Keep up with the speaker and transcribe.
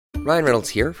Ryan Reynolds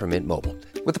here from Mint Mobile.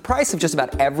 With the price of just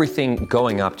about everything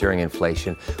going up during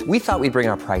inflation, we thought we'd bring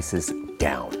our prices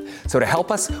down. So to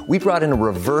help us, we brought in a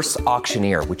reverse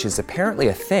auctioneer, which is apparently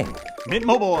a thing. Mint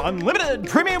Mobile Unlimited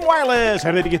Premium Wireless.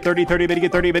 How to get 30, 30, how to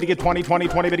get 30, how to get 20, 20,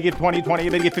 20, how to get 20, 20, how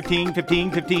to get 15,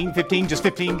 15, 15, 15, just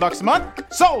 $15 a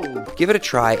month? Sold! Give it a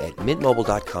try at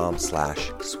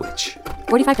mintmobile.com/switch.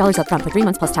 $45 up front for 3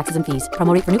 months plus taxes and fees.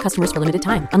 Promo rate for new customers for limited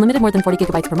time. Unlimited more than 40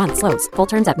 gigabytes per month. Slows full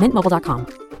terms at mintmobile.com.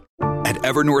 At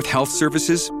Evernorth Health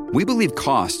Services, we believe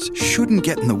costs shouldn't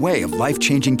get in the way of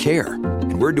life-changing care,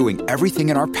 and we're doing everything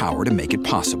in our power to make it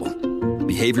possible.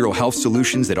 Behavioral health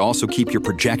solutions that also keep your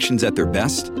projections at their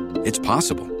best? It's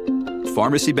possible.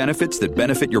 Pharmacy benefits that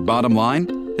benefit your bottom line?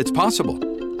 It's possible.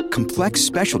 Complex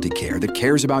specialty care that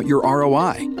cares about your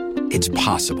ROI? It's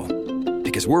possible.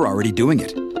 Because we're already doing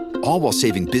it. All while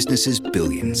saving businesses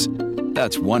billions.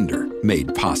 That's Wonder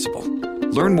made possible.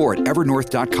 Learn more at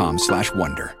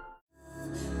evernorth.com/wonder.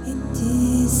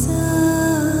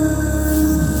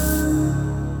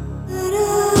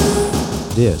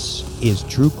 This is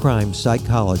True Crime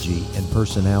Psychology and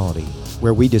Personality,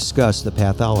 where we discuss the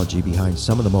pathology behind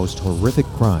some of the most horrific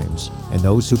crimes and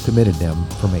those who committed them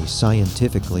from a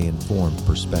scientifically informed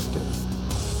perspective.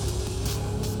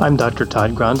 I'm Dr.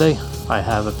 Todd Grande. I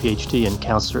have a PhD in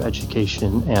counselor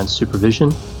education and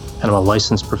supervision, and I'm a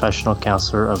licensed professional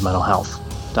counselor of mental health.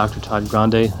 Dr. Todd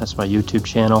Grande, that's my YouTube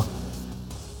channel.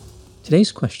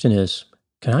 Today's question is,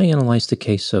 can I analyze the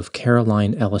case of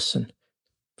Caroline Ellison?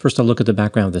 First, I'll look at the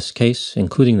background of this case,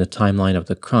 including the timeline of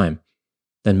the crime,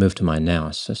 then move to my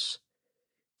analysis.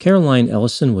 Caroline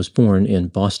Ellison was born in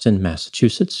Boston,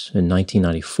 Massachusetts in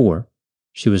 1994.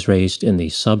 She was raised in the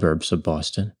suburbs of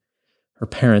Boston. Her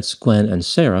parents, Glenn and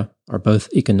Sarah, are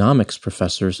both economics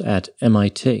professors at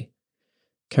MIT.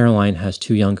 Caroline has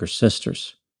 2 younger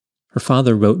sisters. Her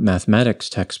father wrote mathematics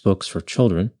textbooks for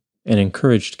children and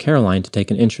encouraged Caroline to take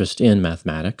an interest in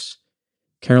mathematics.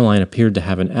 Caroline appeared to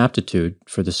have an aptitude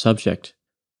for the subject.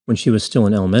 When she was still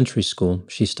in elementary school,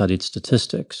 she studied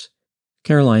statistics.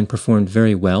 Caroline performed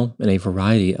very well in a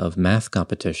variety of math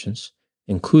competitions,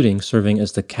 including serving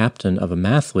as the captain of a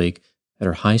math league at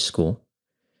her high school.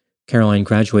 Caroline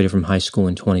graduated from high school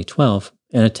in 2012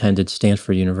 and attended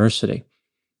Stanford University.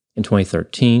 In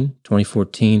 2013,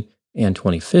 2014, and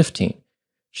 2015,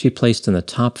 she placed in the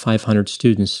top 500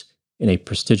 students in a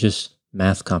prestigious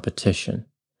math competition.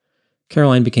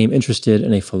 Caroline became interested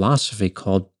in a philosophy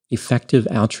called effective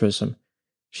altruism.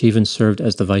 She even served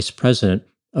as the vice president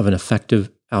of an effective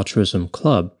altruism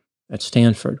club at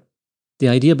Stanford. The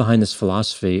idea behind this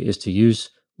philosophy is to use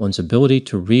one's ability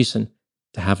to reason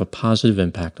to have a positive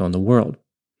impact on the world.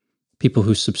 People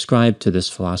who subscribe to this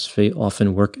philosophy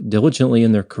often work diligently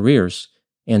in their careers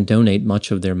and donate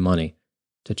much of their money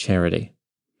to charity.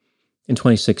 In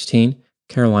 2016,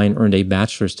 Caroline earned a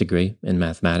bachelor's degree in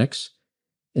mathematics.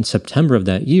 In September of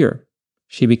that year,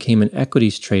 she became an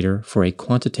equities trader for a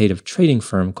quantitative trading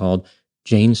firm called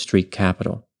Jane Street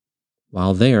Capital.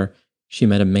 While there, she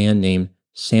met a man named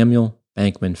Samuel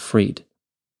Bankman-Fried.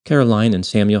 Caroline and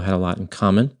Samuel had a lot in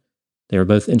common. They were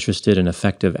both interested in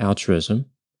effective altruism.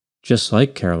 Just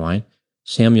like Caroline,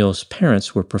 Samuel's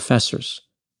parents were professors.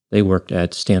 They worked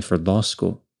at Stanford Law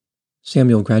School.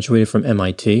 Samuel graduated from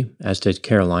MIT, as did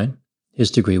Caroline.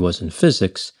 His degree was in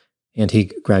physics, and he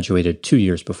graduated 2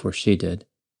 years before she did.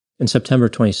 In September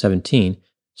 2017,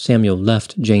 Samuel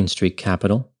left Jane Street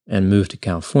Capital and moved to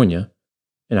California.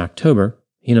 In October,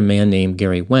 he and a man named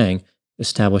Gary Wang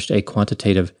established a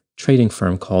quantitative trading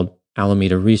firm called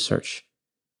Alameda Research.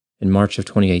 In March of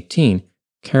 2018,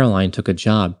 Caroline took a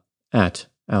job at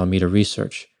Alameda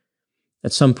Research.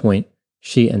 At some point,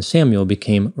 she and Samuel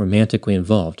became romantically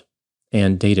involved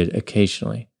and dated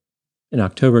occasionally. In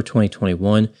October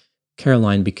 2021,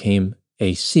 Caroline became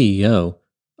a CEO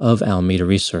of Alameda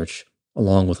Research,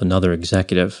 along with another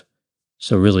executive.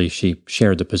 So really, she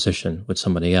shared the position with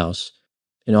somebody else.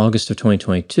 In August of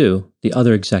 2022, the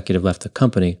other executive left the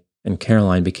company, and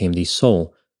Caroline became the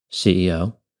sole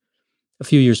CEO. A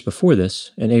few years before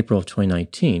this, in April of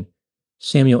 2019,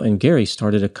 Samuel and Gary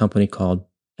started a company called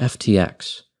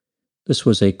FTX. This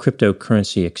was a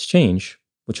cryptocurrency exchange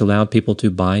which allowed people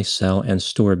to buy, sell, and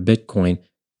store Bitcoin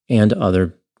and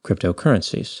other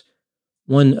cryptocurrencies.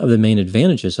 One of the main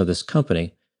advantages of this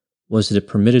company was that it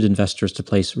permitted investors to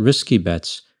place risky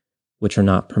bets which are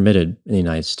not permitted in the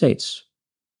United States.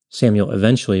 Samuel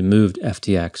eventually moved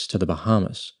FTX to the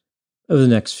Bahamas. Over the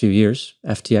next few years,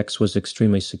 FTX was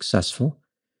extremely successful.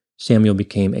 Samuel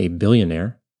became a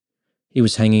billionaire. He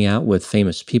was hanging out with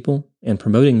famous people and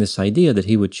promoting this idea that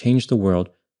he would change the world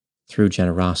through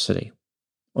generosity.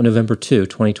 On November 2,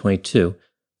 2022,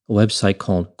 a website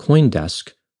called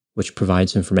CoinDesk which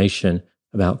provides information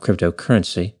about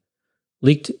cryptocurrency,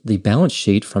 leaked the balance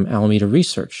sheet from Alameda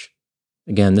Research.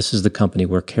 Again, this is the company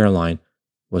where Caroline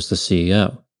was the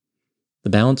CEO. The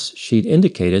balance sheet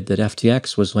indicated that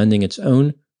FTX was lending its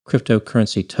own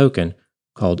cryptocurrency token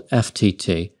called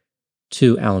FTT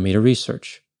to Alameda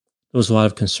Research. There was a lot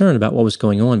of concern about what was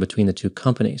going on between the two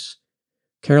companies.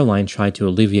 Caroline tried to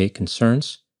alleviate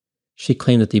concerns. She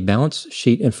claimed that the balance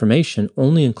sheet information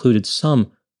only included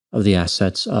some of the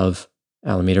assets of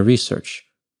Alameda Research.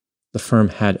 The firm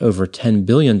had over $10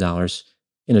 billion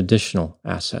in additional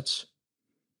assets.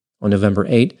 On November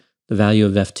 8, the value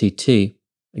of FTT,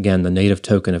 again the native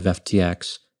token of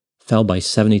FTX, fell by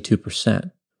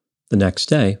 72%. The next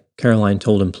day, Caroline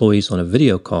told employees on a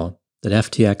video call that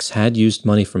FTX had used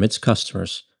money from its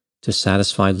customers to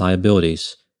satisfy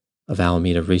liabilities of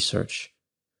Alameda Research.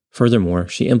 Furthermore,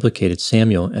 she implicated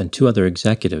Samuel and 2 other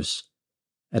executives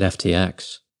at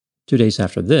FTX. 2 days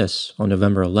after this, on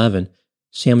November 11,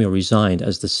 Samuel resigned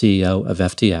as the CEO of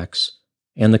FTX,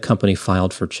 and the company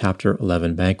filed for Chapter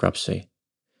 11 bankruptcy.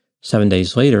 7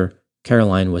 days later,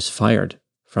 Caroline was fired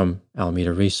from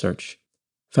Alameda Research.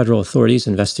 Federal authorities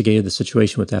investigated the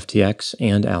situation with FTX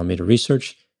and Alameda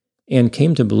Research and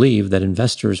came to believe that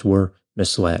investors were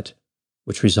misled,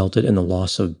 which resulted in the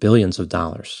loss of billions of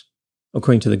dollars.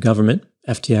 According to the government,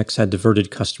 FTX had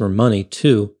diverted customer money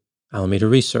to Alameda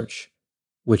Research,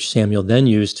 which Samuel then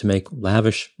used to make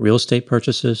lavish real estate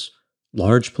purchases,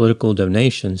 large political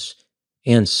donations,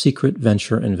 and secret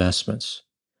venture investments.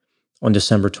 On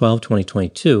December 12,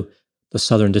 2022, the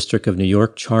Southern District of New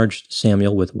York charged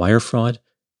Samuel with wire fraud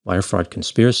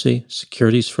conspiracy,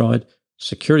 securities fraud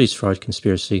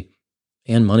conspiracy,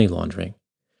 and money laundering.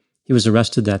 He was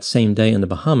arrested that same day in the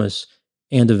Bahamas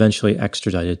and eventually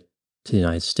extradited to the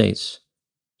United States.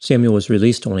 Samuel was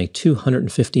released on a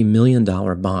 $250 million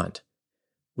bond,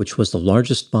 which was the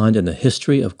largest bond in the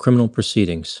history of criminal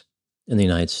proceedings in the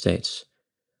United States.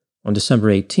 On December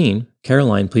 18,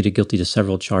 Caroline pleaded guilty to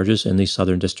several charges in the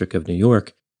Southern District of New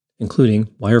York, including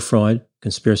wire fraud,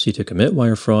 conspiracy to commit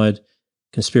wire fraud,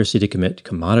 conspiracy to commit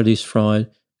commodities fraud,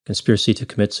 conspiracy to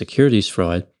commit securities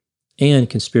fraud, and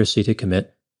conspiracy to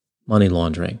commit money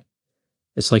laundering.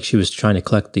 It's like she was trying to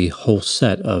collect the whole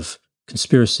set of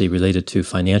conspiracy related to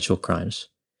financial crimes.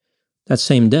 That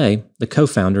same day, the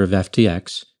co-founder of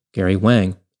FTX, Gary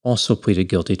Wang, also pleaded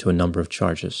guilty to a number of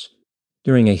charges.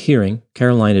 During a hearing,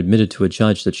 Caroline admitted to a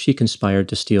judge that she conspired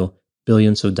to steal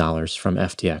billions of dollars from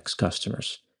FTX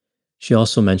customers. She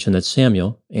also mentioned that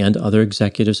Samuel and other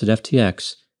executives at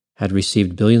FTX had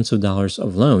received billions of dollars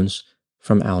of loans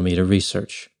from Alameda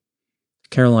Research.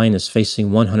 Caroline is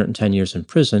facing 110 years in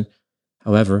prison.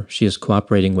 However, she is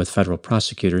cooperating with federal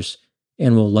prosecutors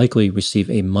and will likely receive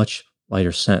a much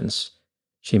lighter sentence.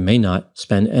 She may not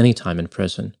spend any time in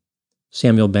prison.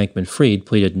 Samuel Bankman-Fried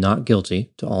pleaded not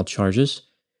guilty to all charges.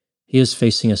 He is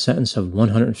facing a sentence of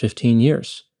 115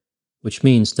 years, which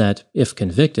means that, if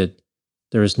convicted,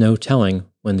 there is no telling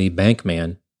when the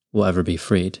Bankman will ever be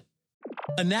freed.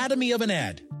 Anatomy of an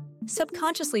ad.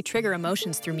 Subconsciously trigger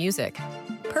emotions through music.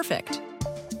 Perfect.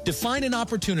 Define an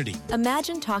opportunity.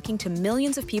 Imagine talking to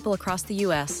millions of people across the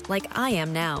U.S. like I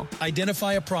am now.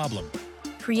 Identify a problem.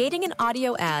 Creating an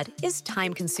audio ad is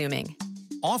time-consuming.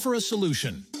 Offer a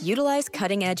solution. Utilize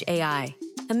cutting-edge AI.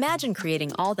 Imagine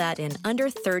creating all that in under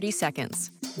 30 seconds.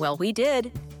 Well, we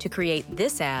did to create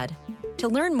this ad. To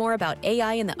learn more about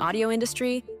AI in the audio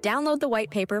industry, download the white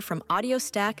paper from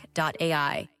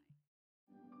audiostack.ai.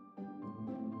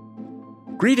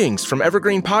 Greetings from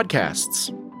Evergreen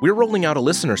Podcasts. We're rolling out a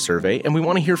listener survey, and we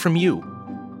want to hear from you.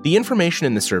 The information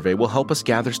in the survey will help us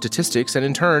gather statistics and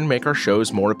in turn make our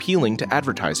shows more appealing to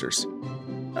advertisers.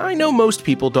 I know most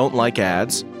people don't like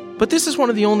ads, but this is one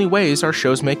of the only ways our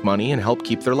shows make money and help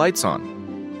keep their lights on.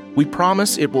 We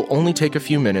promise it will only take a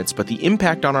few minutes, but the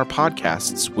impact on our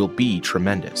podcasts will be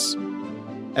tremendous.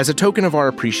 As a token of our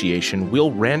appreciation,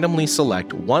 we'll randomly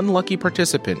select one lucky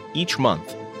participant each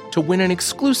month to win an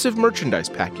exclusive merchandise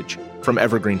package from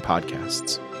Evergreen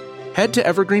Podcasts. Head to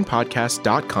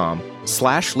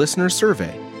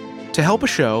evergreenpodcast.com/listenersurvey to help a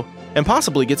show and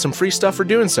possibly get some free stuff for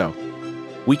doing so.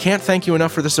 We can't thank you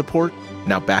enough for the support.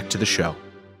 Now back to the show.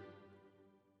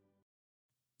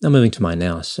 Now moving to my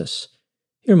analysis.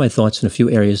 Here are my thoughts in a few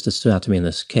areas that stood out to me in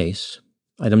this case.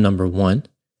 Item number 1.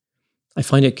 I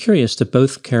find it curious that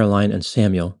both Caroline and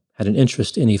Samuel had an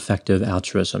interest in effective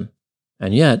altruism,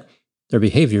 and yet their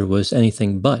behavior was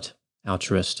anything but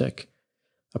altruistic.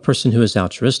 A person who is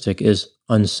altruistic is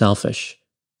unselfish,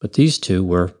 but these two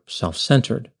were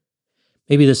self-centered.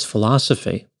 Maybe this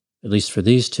philosophy, at least for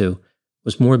these two,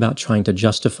 was more about trying to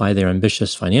justify their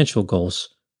ambitious financial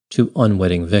goals to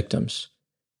unwitting victims.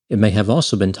 It may have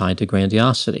also been tied to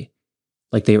grandiosity,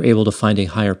 like they were able to find a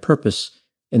higher purpose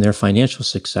in their financial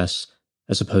success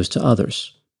as opposed to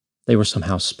others. They were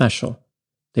somehow special.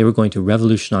 They were going to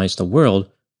revolutionize the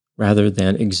world rather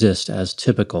than exist as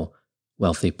typical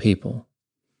wealthy people.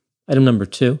 Item number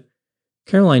 2,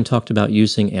 Caroline talked about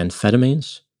using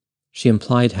amphetamines. She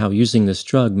implied how using this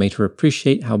drug made her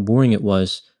appreciate how boring it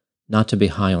was not to be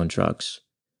high on drugs.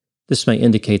 This may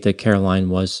indicate that Caroline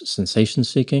was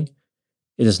sensation-seeking.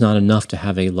 It is not enough to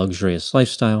have a luxurious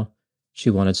lifestyle. She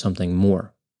wanted something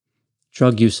more.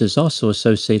 Drug use is also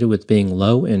associated with being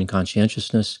low in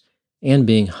conscientiousness and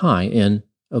being high in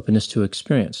openness to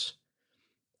experience.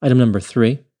 Item number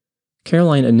 3,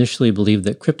 Caroline initially believed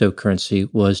that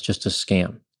cryptocurrency was just a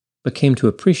scam, but came to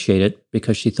appreciate it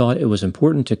because she thought it was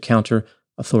important to counter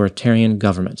authoritarian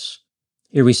governments.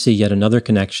 Here we see yet another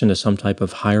connection to some type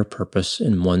of higher purpose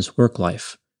in one's work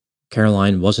life.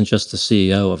 Caroline wasn't just the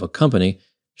CEO of a company,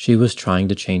 she was trying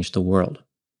to change the world.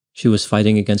 She was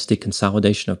fighting against the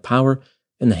consolidation of power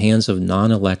in the hands of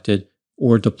non-elected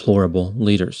or deplorable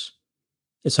leaders.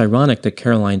 It's ironic that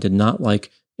Caroline did not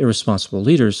like irresponsible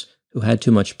leaders who had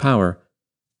too much power,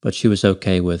 but she was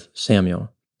okay with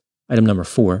Samuel. Item number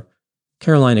 4,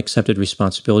 Caroline accepted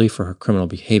responsibility for her criminal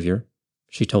behavior.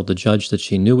 She told the judge that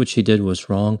she knew what she did was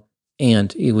wrong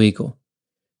and illegal.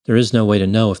 There is no way to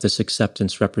know if this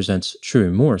acceptance represents true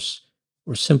remorse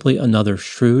or simply another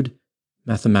shrewd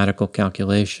mathematical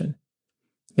calculation.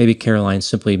 Maybe Caroline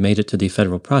simply made it to the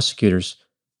federal prosecutors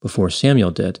before Samuel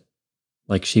did,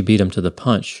 like she beat him to the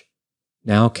punch.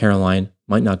 Now Caroline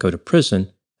might not go to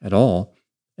prison at all,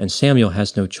 and Samuel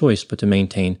has no choice but to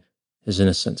maintain his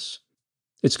innocence.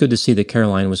 It's good to see that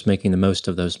Caroline was making the most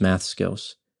of those math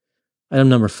skills. Item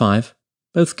number 5,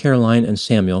 both Caroline and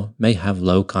Samuel may have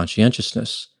low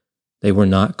conscientiousness. They were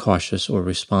not cautious or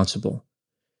responsible.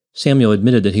 Samuel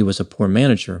admitted that he was a poor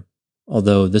manager,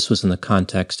 although this was in the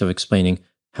context of explaining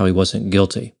how he wasn't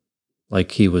guilty,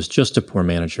 like he was just a poor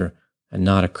manager and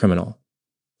not a criminal.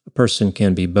 A person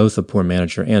can be both a poor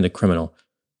manager and a criminal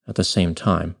at the same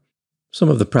time. Some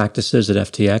of the practices at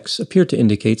FTX appear to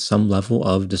indicate some level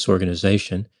of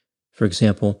disorganization. For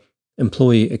example,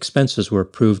 employee expenses were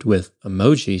approved with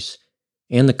emojis,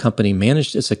 and the company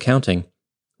managed its accounting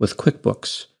with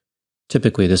QuickBooks.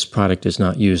 Typically, this product is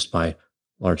not used by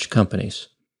large companies.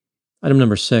 Item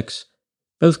number 6,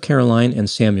 both Caroline and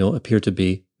Samuel appear to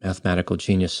be mathematical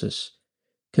geniuses.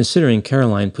 Considering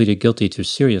Caroline pleaded guilty to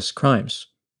serious crimes,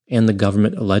 and the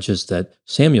government alleges that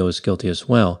Samuel is guilty as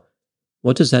well,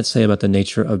 what does that say about the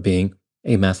nature of being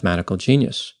a mathematical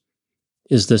genius?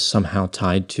 Is this somehow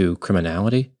tied to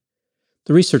criminality?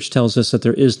 The research tells us that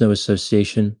there is no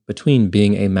association between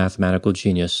being a mathematical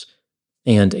genius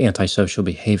and antisocial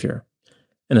behavior.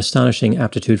 An astonishing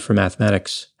aptitude for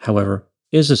mathematics, however,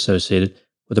 is associated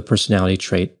with the personality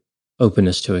trait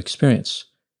openness to experience,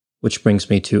 which brings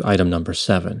me to item number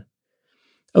 7.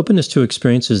 Openness to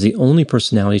experience is the only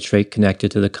personality trait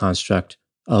connected to the construct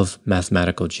of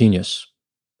mathematical genius,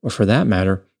 or for that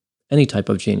matter, any type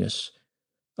of genius.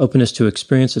 Openness to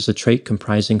experience is a trait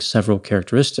comprising several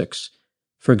characteristics.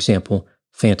 For example,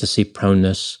 fantasy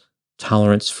proneness,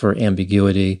 tolerance for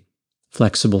ambiguity,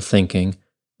 flexible thinking,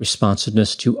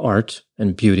 responsiveness to art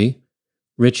and beauty,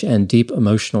 rich and deep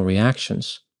emotional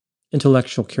reactions,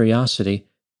 intellectual curiosity,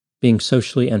 being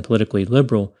socially and politically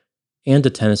liberal, and a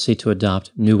tendency to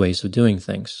adopt new ways of doing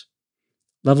things.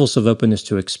 Levels of openness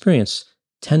to experience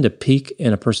tend to peak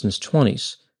in a person's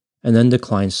 20s and then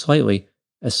decline slightly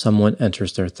as someone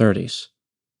enters their 30s.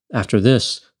 After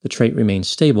this, the trait remains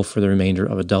stable for the remainder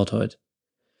of adulthood.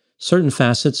 Certain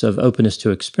facets of openness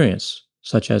to experience,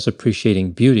 such as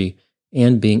appreciating beauty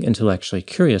and being intellectually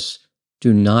curious,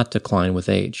 do not decline with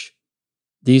age.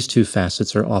 These two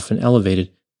facets are often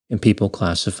elevated in people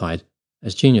classified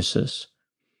as geniuses.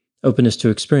 Openness to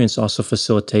experience also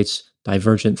facilitates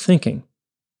divergent thinking,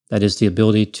 that is, the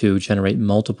ability to generate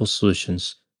multiple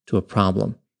solutions to a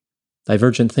problem.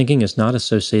 Divergent thinking is not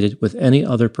associated with any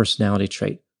other personality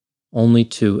trait, only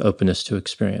to openness to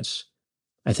experience.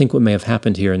 I think what may have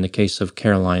happened here in the case of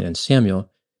Caroline and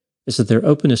Samuel is that their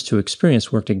openness to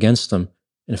experience worked against them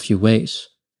in a few ways.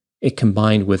 It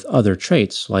combined with other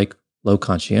traits like low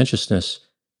conscientiousness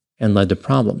and led to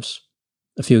problems.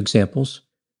 A few examples: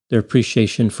 their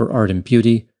appreciation for art and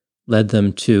beauty led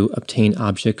them to obtain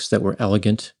objects that were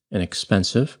elegant and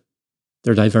expensive.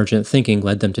 Their divergent thinking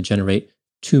led them to generate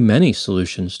too many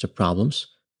solutions to problems.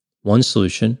 One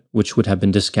solution, which would have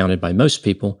been discounted by most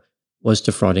people, was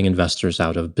defrauding investors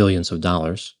out of billions of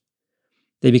dollars.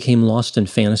 They became lost in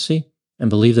fantasy and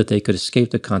believed that they could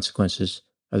escape the consequences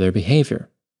of their behavior.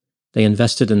 They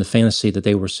invested in the fantasy that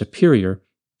they were superior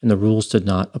and the rules did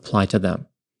not apply to them.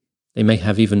 They may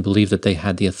have even believed that they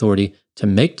had the authority to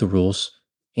make the rules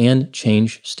and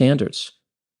change standards.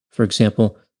 For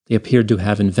example, they appeared to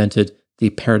have invented the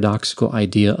paradoxical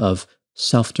idea of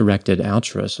self-directed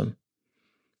altruism.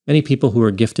 Many people who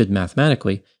are gifted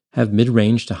mathematically have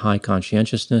mid-range to high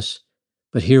conscientiousness,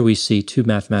 but here we see two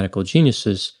mathematical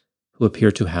geniuses who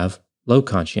appear to have low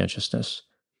conscientiousness.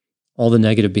 All the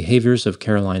negative behaviors of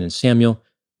Caroline and Samuel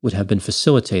would have been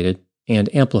facilitated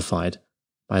and amplified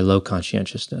by low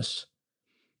conscientiousness.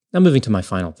 Now moving to my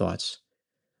final thoughts.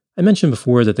 I mentioned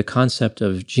before that the concept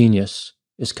of genius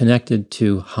is connected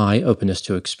to high openness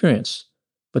to experience,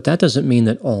 but that doesn't mean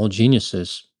that all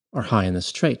geniuses are high in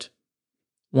this trait.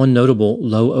 One notable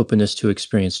low openness to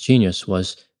experience genius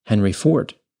was Henry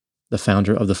Ford, the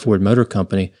founder of the Ford Motor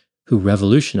Company, who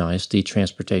revolutionized the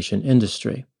transportation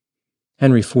industry.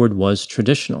 Henry Ford was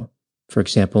traditional. For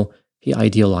example, he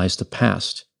idealized the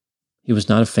past. He was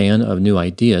not a fan of new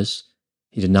ideas.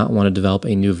 He did not want to develop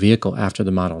a new vehicle after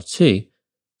the Model T,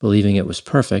 believing it was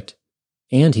perfect,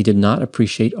 and he did not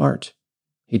appreciate art.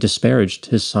 He disparaged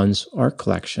his son's art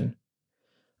collection.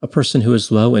 A person who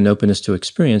is low in openness to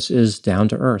experience is down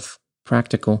to earth,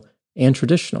 practical, and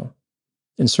traditional.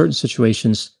 In certain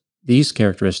situations, these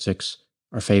characteristics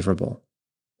are favorable.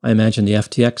 I imagine the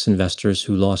FTX investors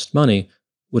who lost money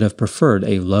would have preferred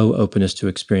a low openness to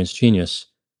experience genius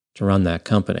to run that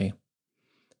company.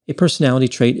 A personality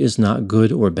trait is not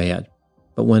good or bad,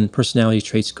 but when personality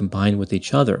traits combine with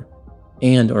each other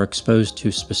and are exposed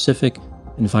to specific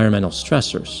environmental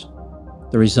stressors,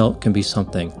 the result can be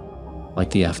something like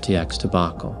the FTX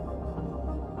debacle.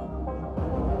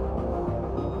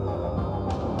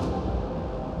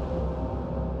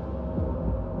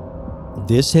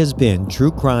 This has been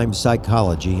True Crime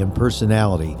Psychology and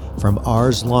Personality from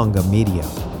Ars Longa Media.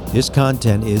 This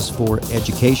content is for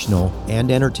educational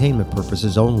and entertainment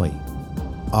purposes only.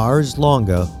 Ars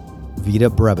Longa Vita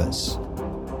Brevis.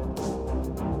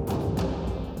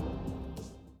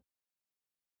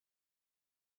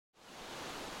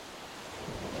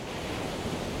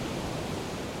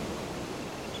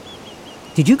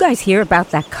 Did you guys hear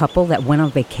about that couple that went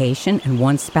on vacation and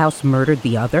one spouse murdered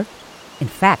the other? In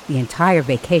fact, the entire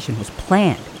vacation was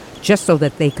planned just so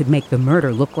that they could make the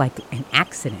murder look like an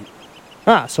accident.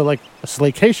 Ah, so like a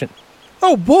slaycation.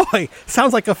 Oh boy,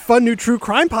 sounds like a fun new true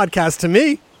crime podcast to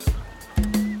me.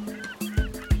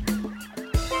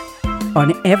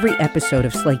 On every episode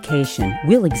of Slaycation,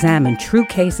 we'll examine true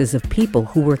cases of people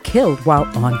who were killed while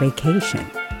on vacation.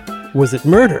 Was it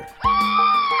murder?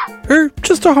 Or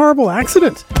just a horrible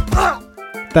accident?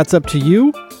 That's up to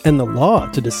you and the law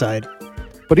to decide.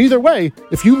 But either way,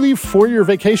 if you leave for your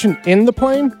vacation in the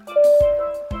plane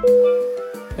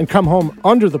and come home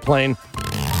under the plane,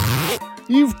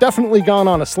 you've definitely gone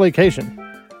on a slaycation.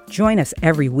 Join us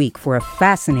every week for a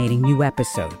fascinating new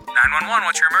episode. 911,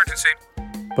 what's your emergency?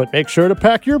 But make sure to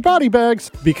pack your body bags,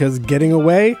 because getting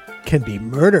away can be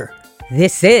murder.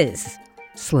 This is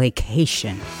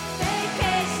Slaycation.